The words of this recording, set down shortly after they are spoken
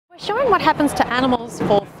Showing what happens to animals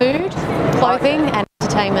for food, clothing and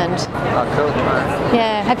entertainment. Oh, cool.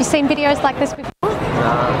 Yeah, have you seen videos like this before?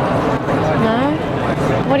 No?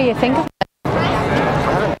 What do you think of it? I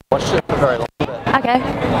haven't watched it for very long. Okay, do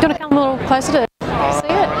you want to come a little closer to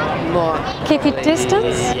see it? Keep your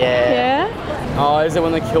distance? Yeah. Oh, is it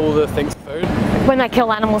when they kill the things for food? When they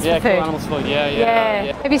kill animals for food? Yeah, kill animals for food,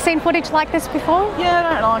 yeah. Have you seen footage like this before? Yeah,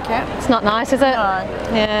 I don't like it. It's not nice, is it? No.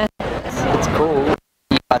 Yeah. It's cool.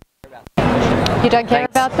 You don't care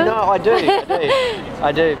about them? No, I do.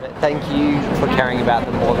 I do, but thank you for caring about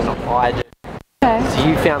them more than I do. Okay. So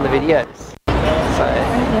you found the videos, so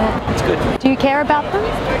Yeah. it's good. Do you care about them?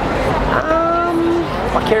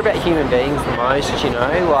 I care about human beings the most, you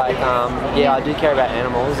know, like, yeah, I do care about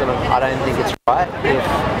animals, and I don't think it's right if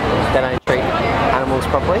they don't treat animals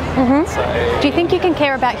properly. So, Do you think you can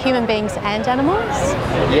care about human beings and animals?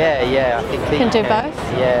 yeah, I think You can do both?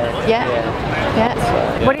 Yeah.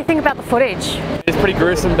 What do you think about the footage? It's pretty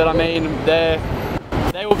gruesome, but I mean, they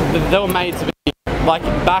were made to be, like,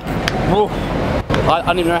 back, I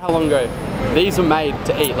don't even know how long ago. These were made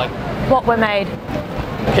to eat, like... What were made?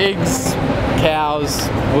 Pigs, cows,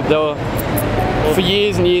 they were, for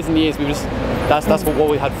years and years and years, that's what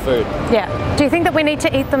we had food. Yeah. Do you think that we need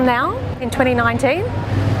to eat them now, in 2019?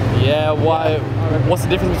 Yeah, why? What's the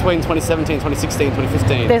difference between 2017, 2016,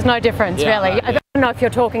 2015? There's no difference, Yeah, really. no, I don't know if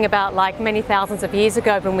you're talking about like many thousands of years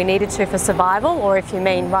ago when we needed to for survival, or if you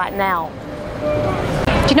mean right now.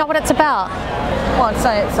 Do you know what it's about? Well, I'd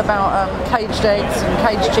say it's about caged eggs and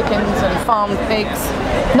caged chickens and farmed pigs.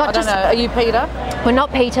 I don't know. Are you Peter? We're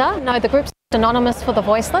not Peter. No, the group's anonymous for the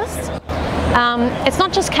voiceless. It's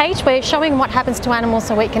not just caged. We're showing what happens to animals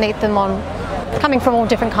so we can eat them coming from all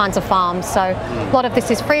different kinds of farms. So a lot of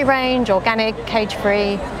this is free range, organic,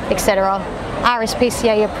 cage-free, etc.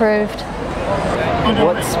 RSPCA approved.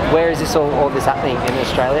 Where is this all this happening in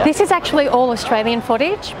Australia? This is actually all Australian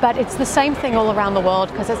footage, but it's the same thing all around the world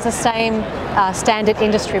because it's the same standard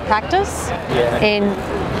industry practice in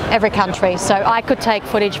every country. So I could take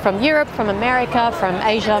footage from Europe, from America, from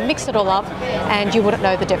Asia, mix it all up, and you wouldn't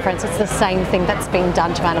know the difference. It's the same thing that's being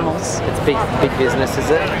done to animals. It's big business, is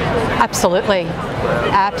it? Absolutely.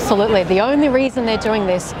 Absolutely. The only reason they're doing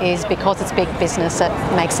this is because it's big business. It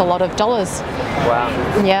makes a lot of dollars. Wow.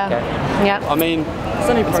 Yeah. Okay. Yeah. I mean,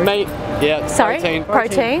 it's meat. Yeah. Sorry?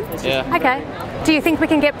 Protein. Yeah. Okay. Do you think we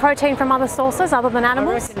can get protein from other sources other than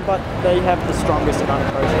animals? I reckon, but they have the strongest amount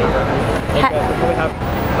of protein. They have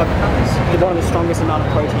one of the strongest amount of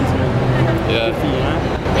proteins in it. Good for you, you know?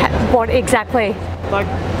 What exactly? Like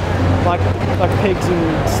pigs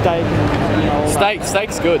and steak and all that.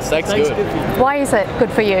 Steak's good. Steak's good. For you. Why is it good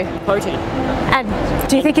for you? Protein. And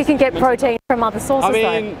do you think you can get protein from other sources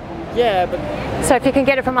yeah, but... So if you can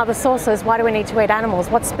get it from other sources, why do we need to eat animals?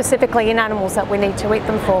 What's specifically in animals that we need to eat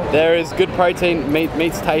them for? There is good protein.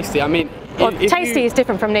 Meat's tasty. I mean... Well, tasty is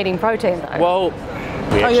different from needing protein though. Well...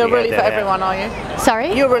 Oh, you're really for everyone, are you?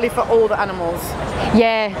 Sorry? You're really for all the animals?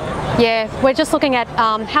 Yeah. We're just looking at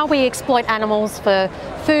how we exploit animals for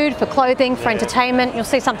food, for clothing, for entertainment. You'll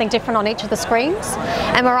see something different on each of the screens.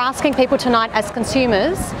 And we're asking people tonight as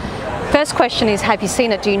consumers, first question is, have you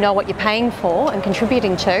seen it? Do you know what you're paying for and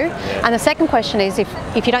contributing to? And the second question is, if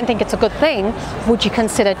you don't think it's a good thing, would you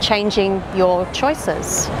consider changing your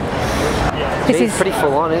choices? This is pretty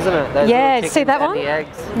full on, isn't it? Those yeah, see that one? The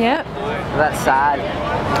eggs. Yeah. That's sad.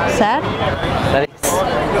 Sad? That is.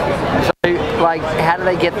 So, like, how do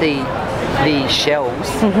they get the shells?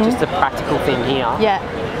 Just a practical thing here. Yeah.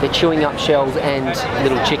 They're chewing up shells and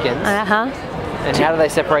little chickens. And how do they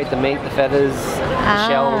separate the meat, the feathers, the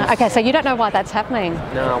shells? Okay, so you don't know why that's happening.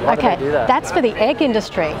 No, why do they do that? That's for the egg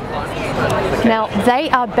industry. Okay. Now, they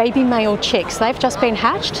are baby male chicks. They've just been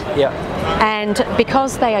hatched. Yeah. And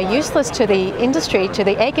because they are useless to the industry, to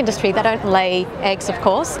the egg industry, they don't lay eggs, of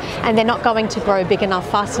course, and they're not going to grow big enough,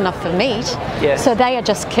 fast enough for meat. Yes. So they are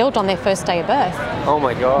just killed on their first day of birth. Oh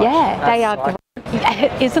my gosh. Yeah, they are,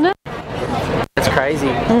 isn't it? That's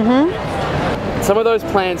crazy. Some of those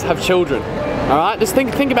plants have children. All right, just think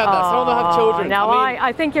about that. Some of them have children. No,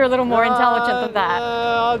 I think you're a little more intelligent than that.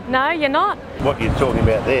 No, you're not. What you're talking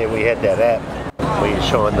about there, we had that app where you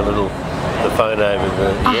shine the phone over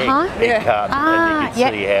the egg carton, and you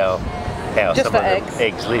could see how Just some for of the eggs.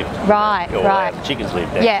 eggs lived. Right, or right. How the chickens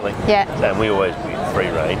lived, Yeah, actually. yeah. And we always went free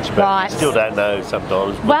range, but Right. we still don't know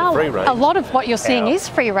sometimes with Well, the free range. a lot of what you're seeing how- is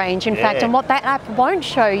free range, in fact, Yeah. and what that app won't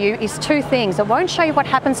show you is two things. It won't show you what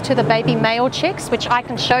happens to the baby male chicks, which I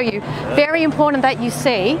can show you. Very important that you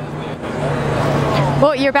see.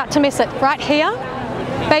 Well, you're about to miss it. Right here,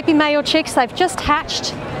 baby male chicks, they've just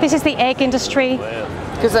hatched. This is the egg industry.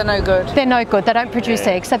 Because they're no good. They're no good. They don't produce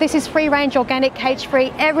eggs. So this is free-range, organic,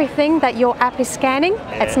 cage-free, everything that your app is scanning.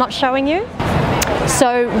 It's not showing you.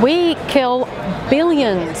 So we kill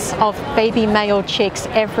billions of baby male chicks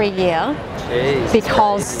every year. Jeez,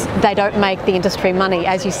 because they don't make the industry money.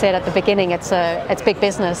 As you said at the beginning, it's big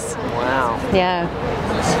business. Wow. Yeah.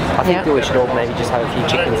 I think that we should all maybe just have a few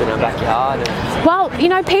chickens in our backyard. Well, you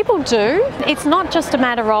know, people do. It's not just a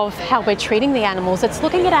matter of how we're treating the animals, it's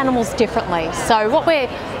looking at animals differently. So what we're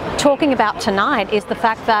talking about tonight is the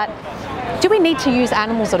fact that, do we need to use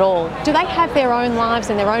animals at all? Do they have their own lives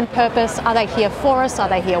and their own purpose? Are they here for us? Are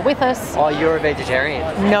they here with us? Oh, you're a vegetarian?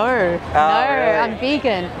 No, really? I'm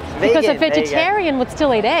vegan. Because a vegetarian would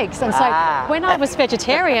still eat eggs, and so when I was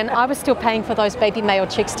vegetarian, I was still paying for those baby male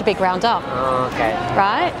chicks to be ground up. Oh, okay.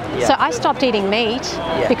 Right? Yeah. So I stopped eating meat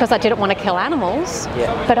because I didn't want to kill animals,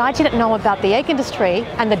 but I didn't know about the egg industry,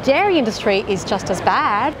 and the dairy industry is just as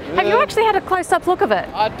bad. Have you actually had a close-up look of it?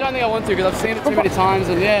 I don't think I want to because I've seen it too many times,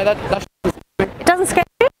 and yeah, that It doesn't scare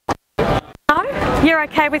you? No? You're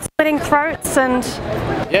okay with splitting throats and...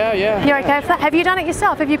 yeah. You're okay with that? Have you done it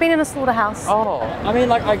yourself? Have you been in a slaughterhouse? Oh, I mean,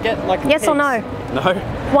 like I get like. Yes or no? No.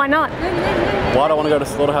 Why not? Why do I want to go to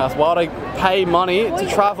slaughterhouse? Why would I pay money to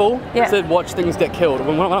travel to watch things get killed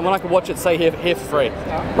when I could watch it, say, here for free?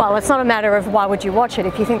 Well, it's not a matter of why would you watch it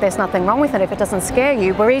if you think there's nothing wrong with it, if it doesn't scare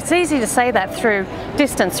you. Well, it's easy to say that through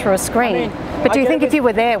distance, through a screen. But do you think if you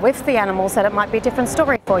were there with the animals that it might be a different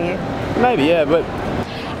story for you? Maybe, yeah, but...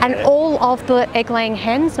 And all of the egg-laying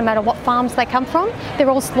hens, no matter what farms they come from, they're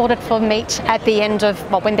all slaughtered for meat at the end of,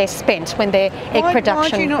 well, when they're spent, when their egg production Why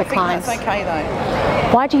do you not declines. think that's okay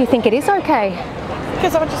though? Why do you think it is okay?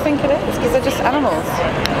 Because I just think it is, because they're just animals.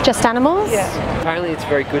 Just animals? Yeah. Apparently it's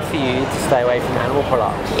very good for you to stay away from animal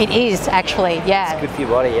products. It is actually, yeah. It's good for your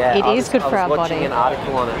body, yeah. It is good for our body. I was watching an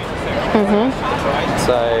article on it.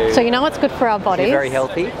 So you know what's good for our bodies? You're very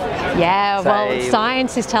healthy. Yeah, well,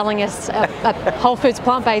 science is telling us a whole foods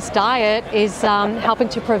plant-based diet is helping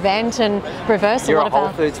to prevent and reverse You're a whole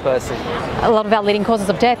foods person. A lot of our leading causes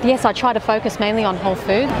of death. Yes, I try to focus mainly on whole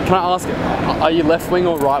food. Can I ask, are you left wing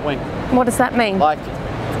or right wing? What does that mean? Like,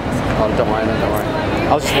 oh, don't worry.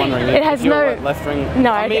 I was just wondering. It has if you're no left wing.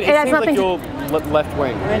 No, I mean, it has seems nothing. Like you're left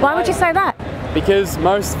wing. Why would you say that? Because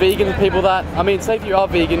most vegan people that, I mean, say if you are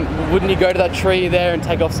vegan, wouldn't you go to that tree there and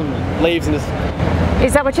take off some leaves and just...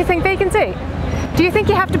 Is that what you think vegans eat? Do you think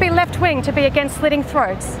you have to be left wing to be against slitting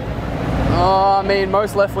throats? Oh, I mean,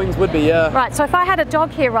 most left wings would be, yeah. Right, so if I had a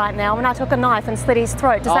dog here right now and I took a knife and slit his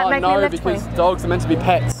throat, does that make me left wing? No, because dogs are meant to be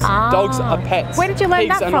pets. Dogs are pets. Where did you learn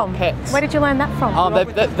pigs that are from? Not pets. Where did you learn that from?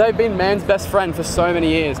 They've been man's best friend for so many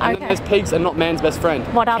years. And then there's pigs are not man's best friend.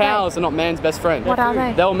 What are Cows are not man's best friend. What are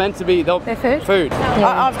they? They were meant to be, They're food? Food.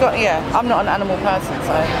 Yeah. I'm not an animal person,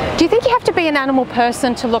 so. Do you think you have to be an animal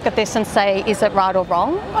person to look at this and say, is it right or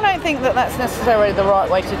wrong? I don't think that that's necessarily the right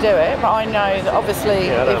way to do it, but I know that obviously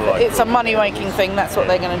if it's a money-making thing, that's what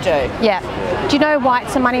they're going to do. Yeah. Do you know why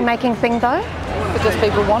it's a money-making thing though? Because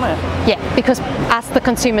people want it. Yeah, because us, the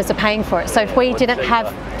consumers, are paying for it. So if we didn't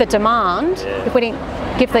have the demand, if we didn't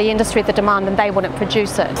give the industry the demand, then they wouldn't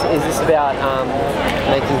produce it. Is this about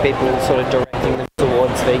making people sort of directing them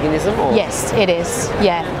towards veganism? Or? Yes, it is.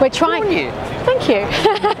 Yeah, we're trying. Good on you. Thank you.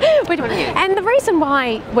 And the reason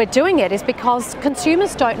why we're doing it is because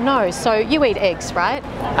consumers don't know. So you eat eggs, right?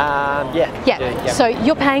 Yeah. So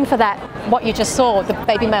you're paying for that, what you just saw, the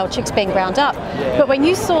baby male chicks being ground up. Yeah. But when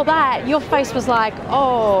you saw that, your face was like,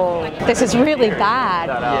 oh, this is really bad.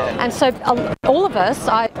 Yeah. And so all of us,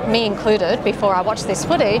 me included, before I watched this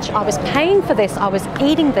footage, I was paying for this, I was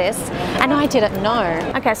eating this, and I didn't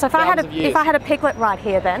know. Okay, so if I had a piglet right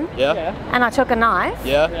here then, and I took a knife,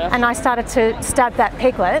 and I started to stab that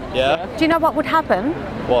piglet, do you know what would happen?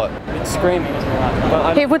 What? Screaming.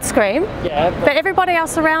 He would scream, Yeah. but everybody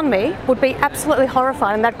else around me would be absolutely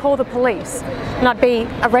horrified, and they'd call the police, and I'd be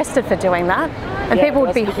arrested for doing that, and people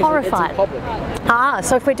would be horrified.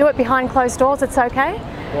 So if we do it behind closed doors, it's okay?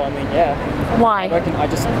 Well, I mean, yeah. Why? I reckon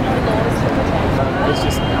it's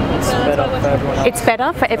better for everyone else. It's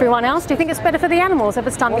better for everyone else? Do you think it's better for the animals if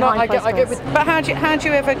it's done behind closed doors? But how do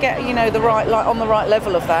you ever get, the right, like on the right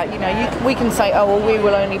level of that? We can say, oh, well, we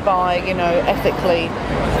will only buy, ethically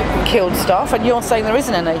killed stuff, and you're saying there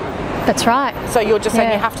isn't any. That's right. So you're just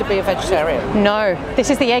saying you have to be a vegetarian? No, this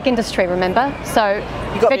is the egg industry, remember? So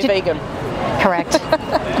You've got to be vegan. Correct.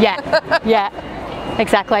 Yeah.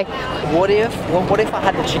 Exactly. What if I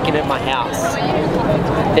had the chicken at my house?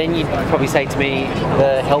 Then you'd probably say to me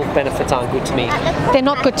the health benefits aren't good to me. They're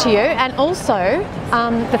not good to you, and also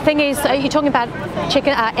the thing is, are you talking about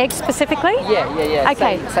chicken eggs specifically? Yeah.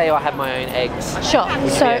 Okay. Say I have my own eggs. Sure. Would you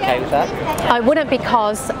So be okay with that? I wouldn't,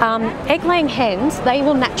 because egg-laying hens, they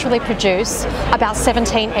will naturally produce about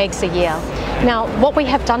 17 eggs a year. Now, what we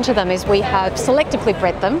have done to them is we have selectively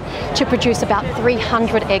bred them to produce about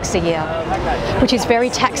 300 eggs a year, which is very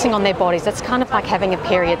taxing on their bodies. It's kind of like having a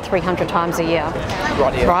period 300 times a year.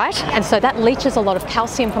 Right? And so that leaches a lot of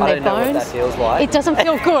calcium from their bones. I don't know what that feels like. It doesn't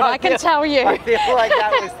feel good, I can tell you. I feel like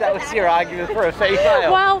that was your argument for a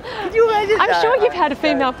female. Well, Could you imagine I'm that? sure you've had a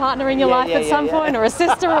female partner in your life at some point, or a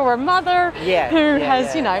sister or a mother who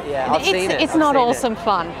has, you know, I've seen it. it's I've not seen awesome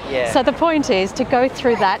fun. Yeah. So the point is to go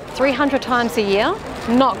through that 300 times a year,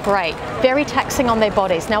 not great, very taxing on their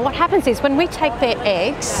bodies. Now what happens is when we take their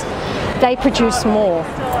eggs, they produce more.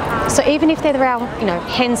 So even if they're our,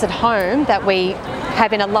 hens at home that we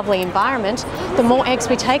have in a lovely environment, the more eggs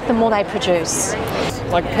we take, the more they produce.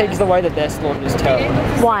 Like pigs, the way that they're slaughtered is terrible.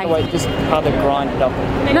 Why? The way just how they grind it up.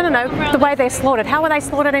 No. The way they're slaughtered. How are they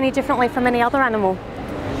slaughtered any differently from any other animal?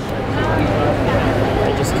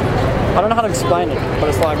 They just, I don't know how to explain it, but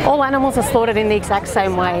it's like... All animals are slaughtered in the exact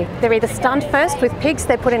same way. They're either stunned first. With pigs,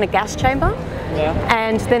 they're put in a gas chamber.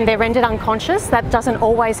 And then they're rendered unconscious. That doesn't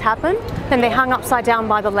always happen. Then they're hung upside down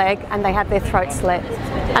by the leg and they have their throat slit.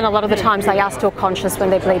 And a lot of the times they are still conscious when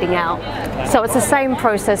they're bleeding out. So it's the same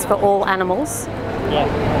process for all animals.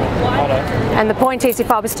 And the point is, if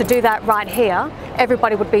I was to do that right here,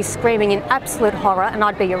 everybody would be screaming in absolute horror and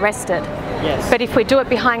I'd be arrested. But if we do it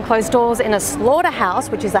behind closed doors in a slaughterhouse,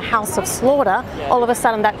 which is a house of slaughter, all of a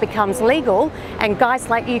sudden that becomes legal, and guys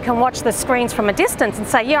like you can watch the screens from a distance and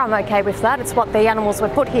say, yeah, I'm okay with that, it's what the animals were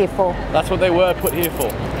put here for. That's what they were put here for.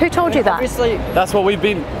 Who told you that? Obviously, that's what we've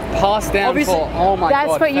been passed down for, oh my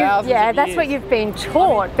God, that's what you've been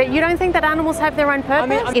taught. But you don't think that animals have their own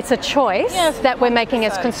purpose? It's a choice that we're making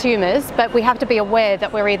as consumers, but we have to be aware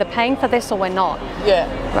that we're either paying for this or we're not.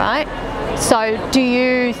 Right? So do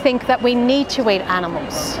you think that we need to eat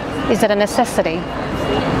animals? Is it a necessity?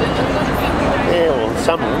 Yeah, well,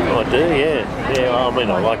 some of them I do, I mean,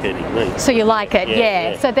 I like eating meat. So you like it,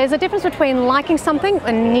 yeah. So there's a difference between liking something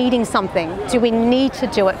and needing something. Do we need to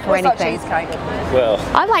do it for anything? Like cheesecake? Well,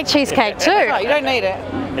 I like cheesecake too. No, you don't need it.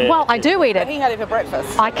 Well, I do eat it. He had it for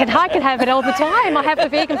breakfast. I can have it all the time. I have the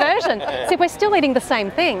vegan version. See, we're still eating the same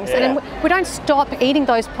things. And we don't stop eating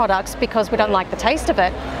those products because we don't like the taste of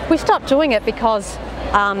it. We stop doing it because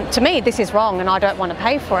to me, this is wrong and I don't want to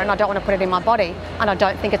pay for it and I don't want to put it in my body and I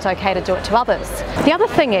don't think it's okay to do it to others. The other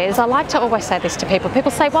thing is, I like to always say this to people.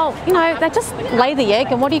 People say, well, they just lay the egg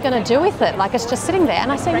and what are you going to do with it? Like, it's just sitting there.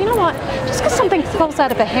 And I say, you know what? Just because something falls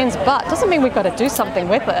out of a hen's butt doesn't mean we've got to do something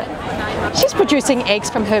with it. She's producing eggs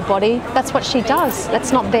from her body. That's what she does.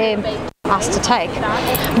 That's not there for us to take.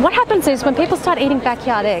 What happens is when people start eating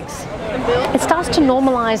backyard eggs, it starts to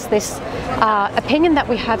normalise this opinion that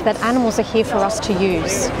we have that animals are here for us to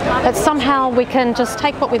use. That somehow we can just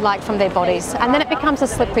take what we like from their bodies, and then it becomes a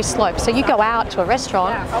slippery slope. So you go out to a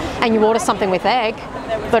restaurant and you order something with egg,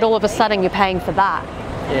 but all of a sudden you're paying for that.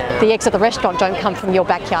 The eggs at the restaurant don't come from your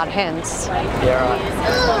backyard hens.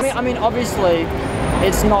 I mean, obviously,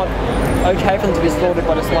 it's not okay for them to be slaughtered,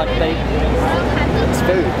 but it's like it's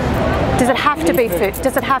food. Does it have to be food?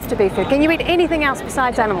 Does it have to be food? Can you eat anything else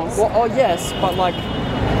besides animals? Well, yes, but like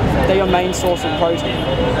they're your main source of protein.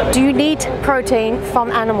 Do you need protein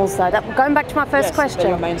from animals though? Going back to my first question. They're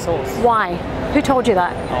your main source. Why? Who told you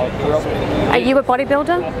that? Are you a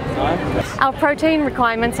bodybuilder? No. Our protein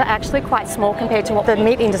requirements are actually quite small compared to what the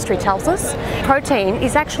meat industry tells us. Protein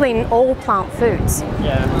is actually in all plant foods.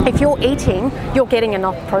 If you're eating, you're getting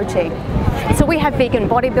enough protein. So we have vegan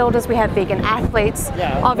bodybuilders, we have vegan athletes,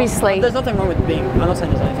 obviously. There's nothing wrong with being, I'm not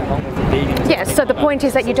saying there's anything wrong with vegan. Yeah, so the point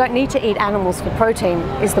is that you don't need to eat animals for protein,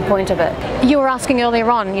 is the point of it. You were asking earlier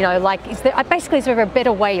on, like, is there a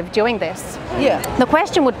better way of doing this? The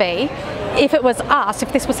question would be, if it was us,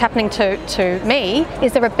 if this was happening to me,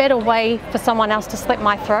 is there a better way for someone else to slit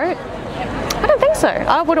my throat? I don't think so.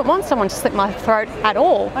 I wouldn't want someone to slit my throat at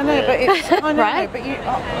all. I know, but it's right? But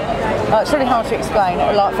it's really hard to explain.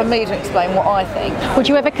 Like for me to explain what I think. Would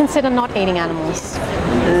you ever consider not eating animals?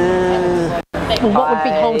 What would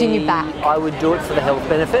be holding you back? I would do it for the health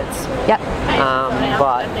benefits.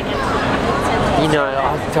 But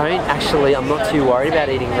I'm not too worried about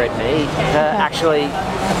eating red meat. Actually,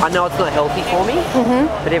 I know it's not healthy for me,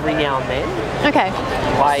 but every now and then, Okay.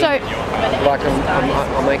 I'm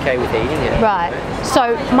okay with eating it. Right.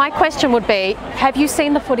 So my question would be, have you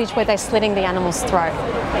seen the footage where they're slitting the animal's throat?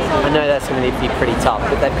 I know that's going to be pretty tough,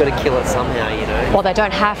 but they've got to kill it somehow, you know. Well, they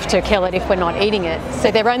don't have to kill it if we're not eating it.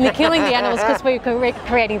 So they're only killing the animals because we're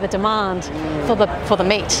creating the demand for the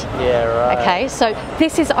meat. Yeah, right. Okay, so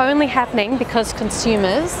this is only happening because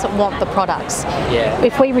consumers want the products. Yeah.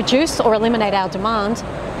 If we reduce or eliminate our demand,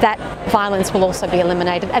 that violence will also be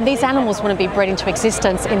eliminated, and these animals wouldn't be bred into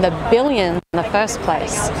existence in the billions in the first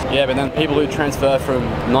place. Yeah, but then people who transfer from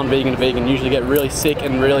non-vegan to vegan usually get really sick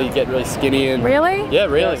and get really skinny and. Really? Yeah,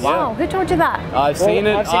 really. Wow. Yeah. Who told you that? I've seen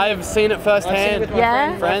it firsthand.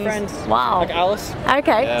 Yeah. Friends. Wow. Like Alice.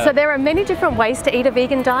 Okay, Yeah. so there are many different ways to eat a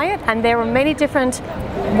vegan diet, and there are many different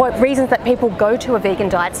reasons that people go to a vegan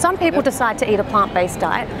diet. Some people decide to eat a plant-based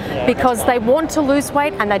diet because they want to lose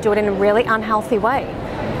weight and they do it in a really unhealthy way.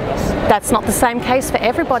 That's not the same case for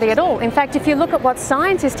everybody at all. In fact, if you look at what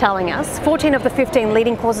science is telling us, 14 of the 15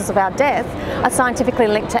 leading causes of our death are scientifically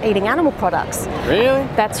linked to eating animal products. Really?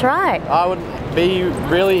 That's right. I would be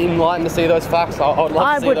really enlightened to see those facts. I would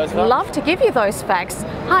love to see those facts. I would love to give you those facts.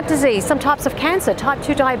 Heart disease, some types of cancer, type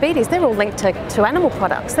 2 diabetes, they're all linked to animal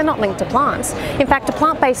products. They're not linked to plants. In fact, a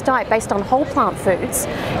plant-based diet based on whole plant foods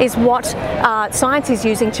is what science is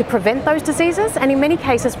using to prevent those diseases and in many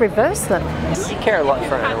cases reverse them. You care a lot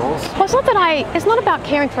for animals. Well, it's not about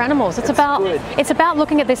caring for animals. It's about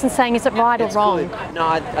looking at this and saying, is it right or wrong? Good. No,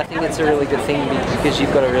 I think it's a really good thing because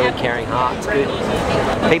you've got a really caring heart. It's good.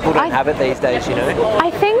 People don't have it these days, you know. I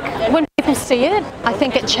think when people see it, I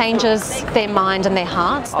think it changes their mind and their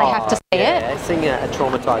hearts. They have to see it. Seeing a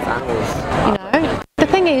traumatised animals. You know, the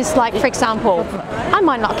thing is, like, for example, I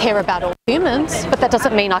might not care about all humans, but that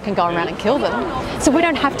doesn't mean I can go around and kill them. So we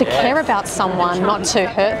don't have to care about someone not to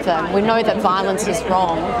hurt them. We know that violence is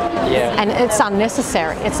wrong and it's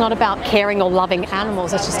unnecessary. It's not about caring or loving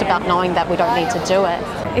animals, it's just about knowing that we don't need to do it.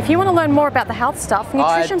 If you want to learn more about the health stuff,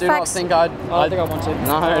 nutrition facts... I think I want to.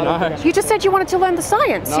 No. You just said you wanted to learn the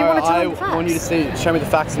science. No, you wanted to learn the facts. I want you to show me the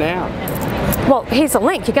facts now. Well, here's a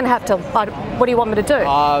link. You're going to have to... what do you want me to do?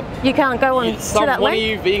 You can't go on to that link? One of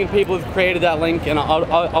you vegan people have created that link, and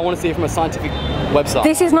I want to see it from a scientific website.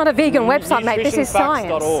 This is not a vegan website, mate. This is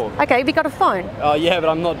science. nutritionfacts.org. Okay, have you got a phone? Yeah, but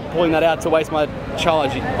I'm not pulling that out to waste my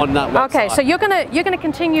charge on that website. Okay, so you're gonna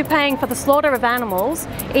continue paying for the slaughter of animals,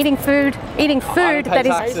 eating food that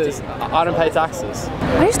is... I don't pay taxes.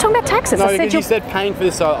 Are you talking about taxes? No, I said because you said paying for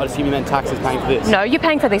this, so I assume you meant taxes paying for this. No, you're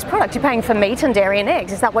paying for these products. You're paying for meat and dairy and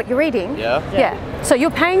eggs. Is that what you're eating? Yeah. Yeah. So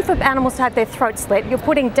you're paying for animals to have their throats slit. You're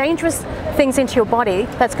putting dangerous things into your body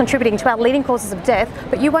that's contributing to our leading causes of death,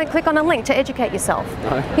 but you won't click on a link to educate yourself.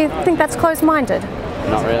 No. You think that's closed-minded?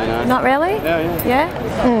 Not really, no. Not really? Yeah?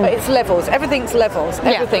 But it's levels. Everything's levels.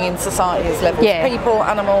 Everything in society is levels. Yeah. People,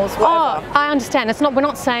 animals, whatever. Oh, I understand. We're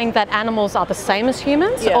not saying that animals are the same as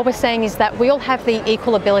humans. All we're saying is that we all have the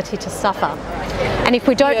equal ability to suffer. And if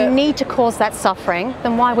we don't need to cause that suffering,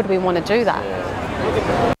 then why would we want to do that?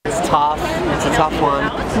 It's tough. It's a tough one.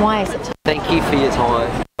 Why is it tough? Thank you for your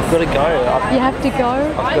time. I've got to go. You have to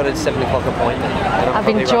go? I've got a 7 o'clock appointment. I've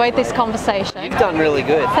enjoyed this conversation. You've done really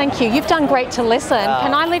good. Thank you. You've done great to listen.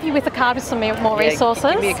 Can I leave you with a card with some more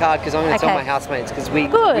resources? Give me a card because I'm going to tell my housemates because we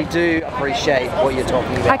do appreciate what you're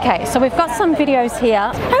talking about. Okay, so we've got some videos here.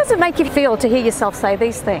 How does it make you feel to hear yourself say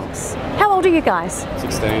these things? How old are you guys?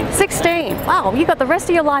 16. 16. Wow, you've got the rest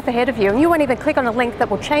of your life ahead of you and you won't even click on a link that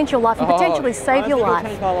will change your life and potentially save your life.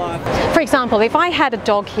 For example, if I had a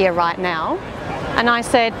dog here right now and I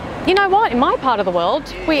said, you know what, in my part of the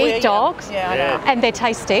world, we eat dogs and they're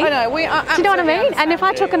tasty. I know, we are. Do you know what I mean? And if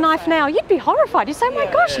I took a knife now, you'd be horrified. You'd say, oh my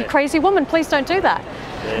gosh, you crazy woman, please don't do that.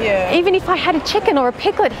 Yeah. Even if I had a chicken or a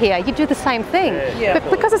piglet here, you'd do the same thing. But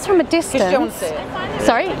because it's from a distance. You don't see it.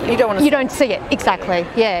 Sorry? You don't want to You don't see it, exactly,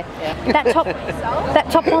 That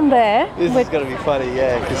top one there. This is going to be funny,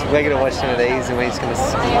 because we're going to watch some of these and we're just going to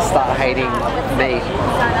start hating meat.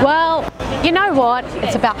 Well, you know what?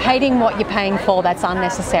 It's about hating what you're paying for that's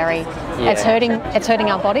unnecessary. It's hurting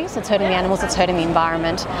our bodies, it's hurting the animals, it's hurting the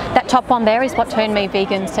environment. That top one there is what turned me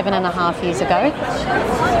vegan 7.5 years ago.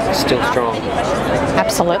 Still strong.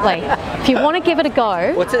 Absolutely. If you want to give it a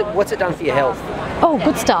go. What's it done for your health? Oh,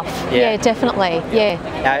 good stuff. Yeah, definitely.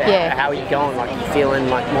 How are you going? Like, you feeling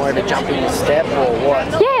like more of a jump in your step or what?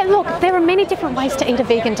 Yeah, look, there are many different ways to eat a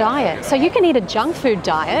vegan diet. So you can eat a junk food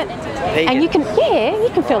diet and you can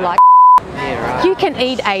feel like Yeah, right. You can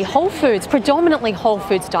eat a whole foods, predominantly whole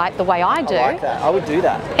foods diet the way I do. I like that. I would do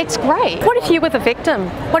that. It's great. What if you were the victim?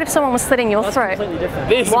 What if someone was slitting your throat? Completely different.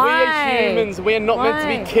 We are humans. We are not meant to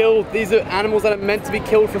be killed. These are animals that are meant to be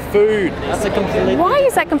killed for food. That's a completely. Why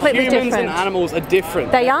is that completely Humans different? and animals are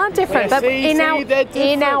different. They are different, Yeah, but in they're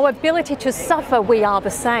different. our ability to suffer, we are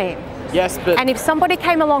the same. Yes, but And if somebody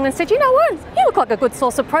came along and said, you know what, you look like a good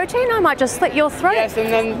source of protein, I might just slit your throat. Yes,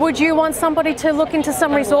 and then- would you want somebody to look into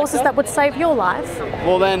some resources that would save your life?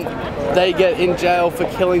 well then they get in jail for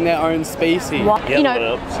killing their own species. What, The you other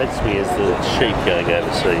know, one that upsets me is the sheep going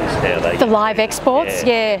overseas, how they the live exports,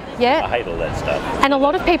 yeah. I hate all that stuff. And a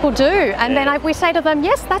lot of people do. And then we say to them,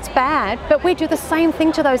 yes, that's bad, but we do the same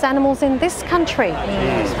thing to those animals in this country.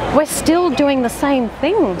 We're still doing the same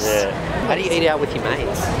things. Yeah. How do you eat out with your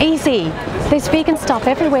mates? Easy. There's vegan stuff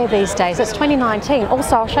everywhere these days. It's 2019.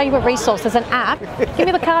 Also, I'll show you a resource. There's an app. Give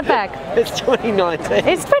me the card back. It's 2019.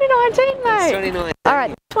 It's 2019, mate. It's 2019. All right,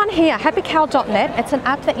 this one here, happycow.net. It's an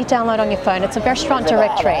app that you download on your phone. It's a restaurant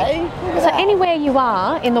directory. So anywhere you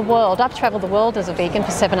are in the world, I've travelled the world as a vegan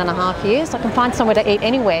for 7.5 years. I can find somewhere to eat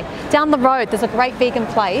anywhere. Down the road, there's a great vegan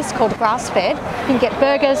place called Grass-Fed. You can get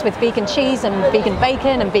burgers with vegan cheese and vegan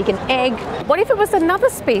bacon and vegan egg. What if it was another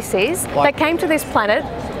species that came to this planet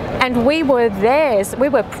and we were theirs? We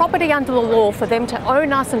were property under the law for them to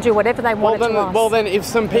own us and do whatever they wanted to us. Well then, if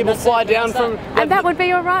some people fly down from... And that would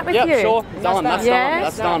be all right with you? Yeah, sure. Done. That's done.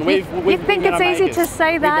 That's done. You think it's easy to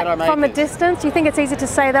say that from a distance? You think it's easy to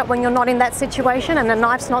say that when you're not in that situation and the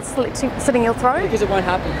knife's not slitting your throat? Because it won't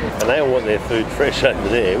happen. And they all want their food fresh over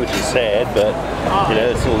there, which is sad, but you know,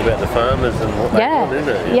 it's all about the farmers and what they want, isn't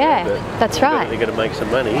it? Yeah, that's right. They're going to make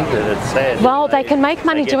some money, and it's sad. Well, they can make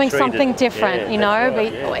money doing something different, yeah, you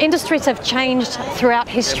know. Industries have changed throughout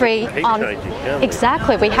history.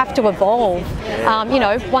 Exactly, we have to evolve. You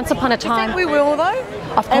know, once upon a time. Do you think we will though?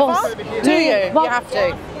 Of course. Ever? Do you? Well, you have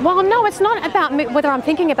to. Well, no, it's not about whether I'm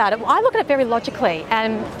thinking about it. I look at it very logically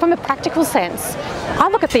and from a practical sense. I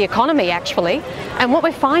look at the economy actually, and what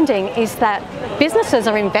we're finding is that businesses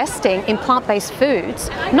are investing in plant-based foods,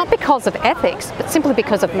 not because of ethics, but simply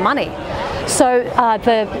because of money. So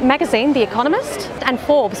the magazine, The Economist, and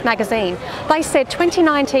Forbes magazine, they said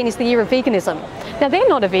 2019 is the year of veganism. Now, they're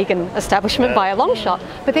not a vegan establishment by a long shot,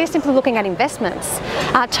 but they're simply looking at investments.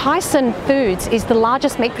 Tyson Foods is the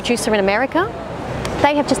largest meat producer in America.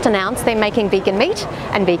 They have just announced they're making vegan meat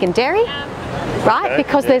and vegan dairy, right?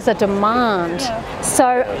 Because there's a demand. So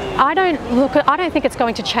I don't think it's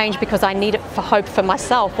going to change because I need it for hope for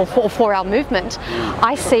myself or for our movement.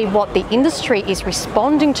 I see what the industry is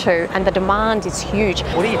responding to, and the demand is huge.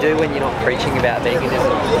 What do you do when you're not preaching about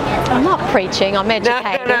veganism? I'm not preaching, I'm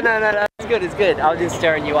educating. No. It's good. I was just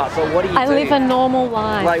stirring you up. But what do you do? I live a normal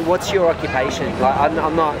life. Like, what's your occupation? Like,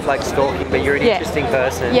 I'm not like stalking, but you're an interesting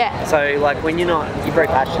person. Yeah. So, like, when you're very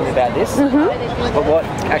passionate about this, but what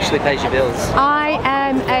actually pays your bills? I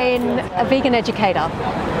am a vegan educator.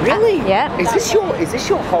 Really? Yeah. Is this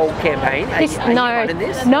your whole campaign? Are you running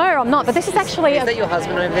this? No, I'm not. But this is actually. Is that your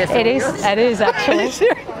husband over there? It is. It is actually.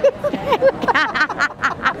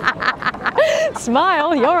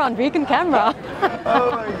 Smile, you're on vegan camera.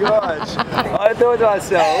 Oh my gosh. I thought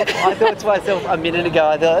to myself a minute ago,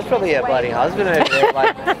 I thought that's probably a bloody husband over there,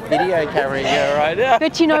 like video cameraing her right now.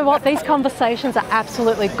 But you know what? These conversations are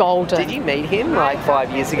absolutely golden. Did you meet him like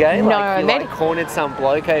 5 years ago? No, I met. Cornered some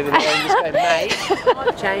bloke over there and just go,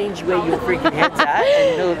 mate, change where your freaking head's at.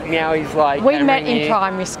 And look, now he's like. We met in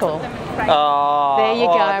primary school. Oh, there you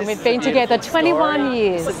go. And we've been together 21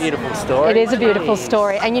 years. It's a beautiful story. It is a beautiful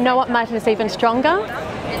story. And you know what made us even stronger?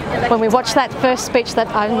 When we watched that first speech that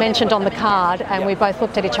I mentioned on the card, and we both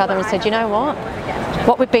looked at each other and said, you know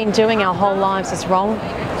what we've been doing our whole lives is wrong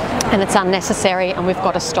and it's unnecessary and we've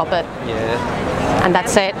got to stop it. Yeah. And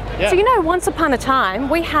that's it. Yeah. So you know, once upon a time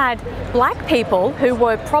we had black people who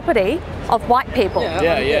were property of white people.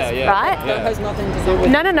 Yeah. Right? That has nothing to do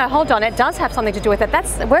with. No, hold on. It does have something to do with it.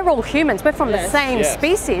 We're all humans. We're from the same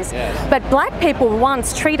species. Yes. But black people were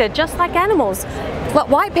once treated just like animals. But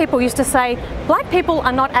white people used to say, black people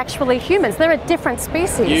are not actually humans. They're a different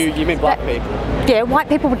species. You mean black people? Yeah, white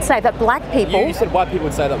people would say that black people. You said white people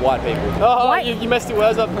would say that white people. Oh, you messed your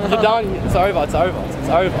words up. You're done. It's over. It's over. It's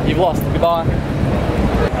over. You've lost. Goodbye.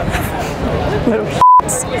 Little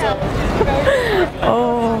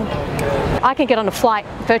Oh. I can get on a flight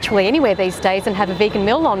virtually anywhere these days and have a vegan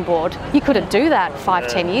meal on board. You couldn't do that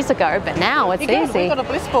 5-10 years ago, but now it's easy. We've got a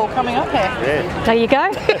bliss ball coming up here. Yeah. There you go.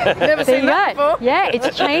 Never seen that before. Yeah,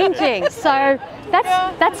 it's changing. So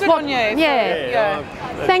that's good what. on you. Yeah.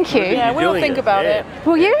 Thank you. Yeah, we'll think about it.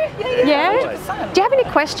 Will you? Yeah. Do you have any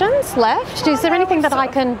questions left? Is there anything that I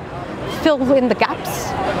can fill in the gaps?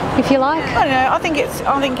 if you like? I don't know. I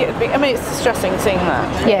think it'd be. I mean, it's distressing seeing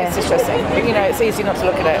that. Yeah. It's distressing. You know, it's easy not to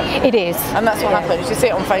look at it. It is. And that's what happens. You see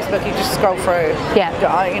it on Facebook. You just scroll through. Yeah.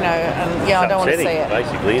 You know, and I don't want to see it.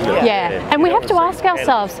 Basically, isn't it? Yeah. And we have to ask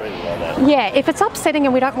ourselves, if it's upsetting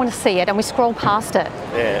and we don't want to see it and we scroll past it,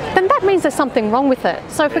 then that means there's something wrong with it.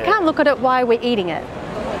 So if we can't look at it, why are we eating it?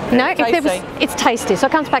 No, it's tasty, so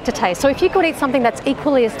it comes back to taste. So if you could eat something that's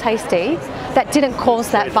equally as tasty, that didn't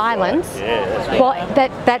cause that violence,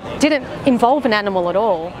 that didn't involve an animal at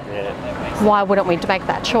all, why wouldn't we make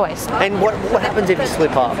that choice? And what happens if you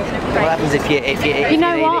slip up? What happens if you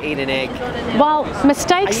eat an egg? Well,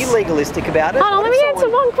 mistakes... Are you legalistic about it? Hold on, let me answer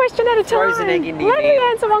one question at a time. Throws an egg into your Let me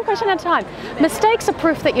answer one question at a time. Mistakes are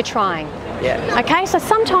proof that you're trying. Yeah. Okay, so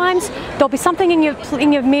sometimes there'll be something in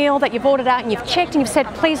your meal that you've ordered out and you've checked and you've said,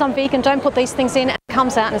 please, I'm vegan, don't put these things in, and it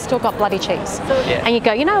comes out and it's still got bloody cheese. Yeah. And you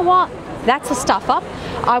go, you know what? That's a stuff up.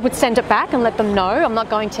 I would send it back and let them know I'm not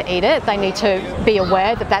going to eat it. They need to be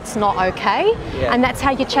aware that that's not okay. Yeah. And that's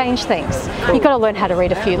how you change things. You've got to learn how to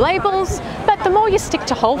read a few labels, but the more you stick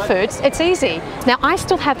to whole foods, it's easy. Now, I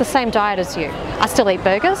still have the same diet as you. I still eat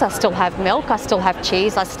burgers, I still have milk, I still have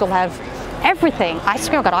cheese, I still have everything. Ice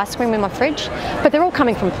cream, I've got ice cream in my fridge, but they're all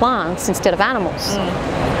coming from plants instead of animals.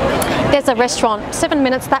 There's a restaurant 7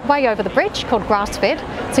 minutes that way over the bridge called Grass Fed.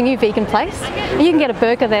 It's a new vegan place. And you can get a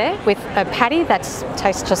burger there with a patty that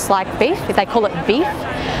tastes just like beef. They call it beef.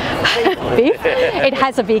 Beef. It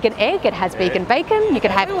has a vegan egg, it has vegan bacon, you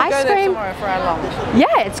can have ice Go there cream. tomorrow for our lunch.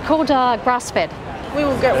 Yeah, it's called Grass Fed. We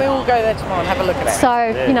will go there tomorrow and have a look at it.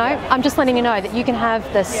 So, you know, I'm just letting you know that you can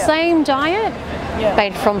have the same diet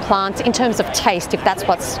made from plants in terms of taste, if that's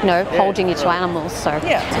what's, holding you to animals. So,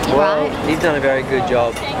 well, you've done a very good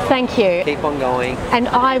job. Thank you. Keep on going. And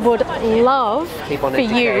I would love Keep on for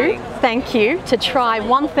you, educating. thank you, to try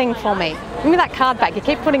one thing for me. Give me that card back. You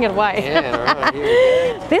keep putting it away. Yeah, right, here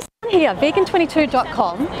we go. This one here,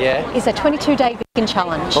 vegan22.com, is a 22-day vegan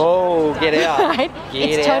challenge. Oh, get out. Right?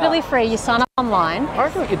 It's totally free. You sign up online. I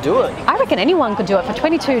reckon we could do it. I reckon anyone could do it for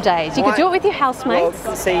 22 days. You could do it with your housemates.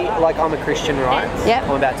 Well, see, like I'm a Christian, right? Yep.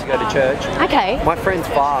 I'm about to go to church. Okay. My friends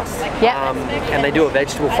fast. Yep. And they do a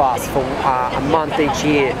vegetable fast for a month each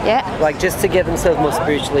year. Yep. Like just to get themselves more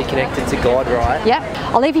spiritually connected to God, right? Yep.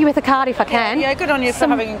 I'll leave you with a card if I can. Yeah, good on you for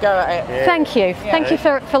having a go at it. Thank you. Thank you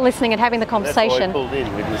for listening and having the conversation. That's why I pulled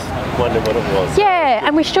in. We just wondered what it was. Yeah,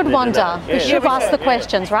 and we should wonder. Yeah, We should ask the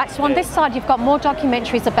questions, right? So on this side, you've got more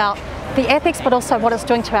documentaries about the ethics, but also what it's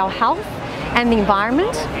doing to our health and the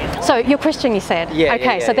environment. So you're Christian, you said? Yeah.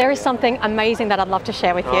 Okay, so there is something amazing that I'd love to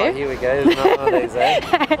share with you. Oh, here we go. There's another one of these,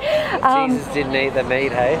 eh? Jesus didn't eat the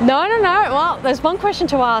meat, hey? No. Well, there's one question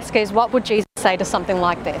to ask is, what would Jesus say to something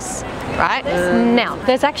like this? Right? Now,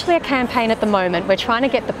 there's actually a campaign at the moment. We're trying to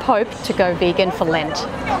get the Pope to go vegan for Lent.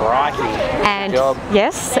 Crikey. And Good job.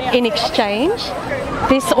 yes, in exchange,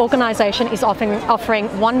 this organisation is offering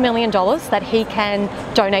 $1 million that he can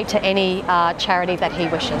donate to any charity that he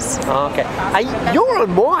wishes. Oh, okay. Hey, you're on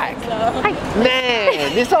mic. Hey.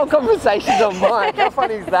 Man, this whole conversation's on mic. How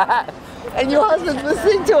funny is that? And your husband's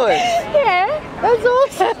listening to it. Yeah. That's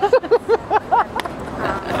awesome.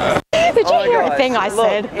 Did you hear a thing I Look,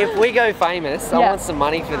 said? if we go famous, I want some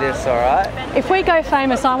money for this, alright? If we go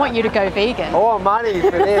famous, I want you to go vegan. I want money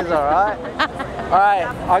for this, alright? Alright,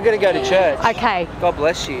 I'm going to go to church. Okay. God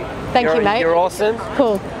bless you. Thank you, mate. You're awesome.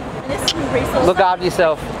 Cool. Look after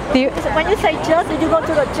yourself. When you say church, did you go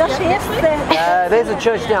to the church here? There's a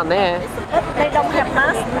church down there. They don't have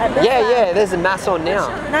mass? Yeah, there's a mass on now.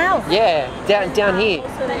 Now? Yeah, down here.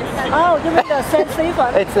 Oh, you mean the St.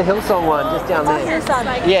 Stephen? It's the Hillsong one, just down there.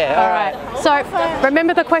 Yeah, alright. So,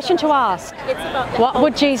 remember the question to ask. What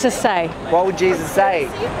would Jesus say? What would Jesus say?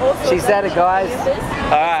 She said it, guys.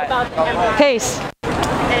 Alright. Peace.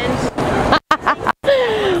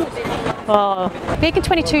 Oh.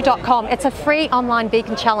 Vegan22.com, it's a free online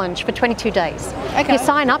vegan challenge for 22 days. Okay. You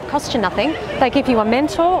sign up, costs you nothing. They give you a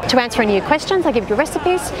mentor to answer any of your questions, they give you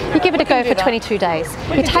recipes, you give it a go for 22 days.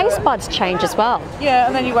 Your taste buds change as well. Yeah,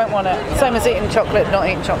 and then you won't want it. Same as eating chocolate, not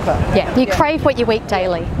eating chocolate. Yeah, you crave what you eat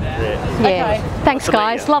daily. Yeah. Okay. Thanks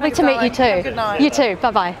guys, lovely to meet you Have a too. good night. You too,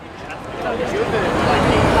 bye bye.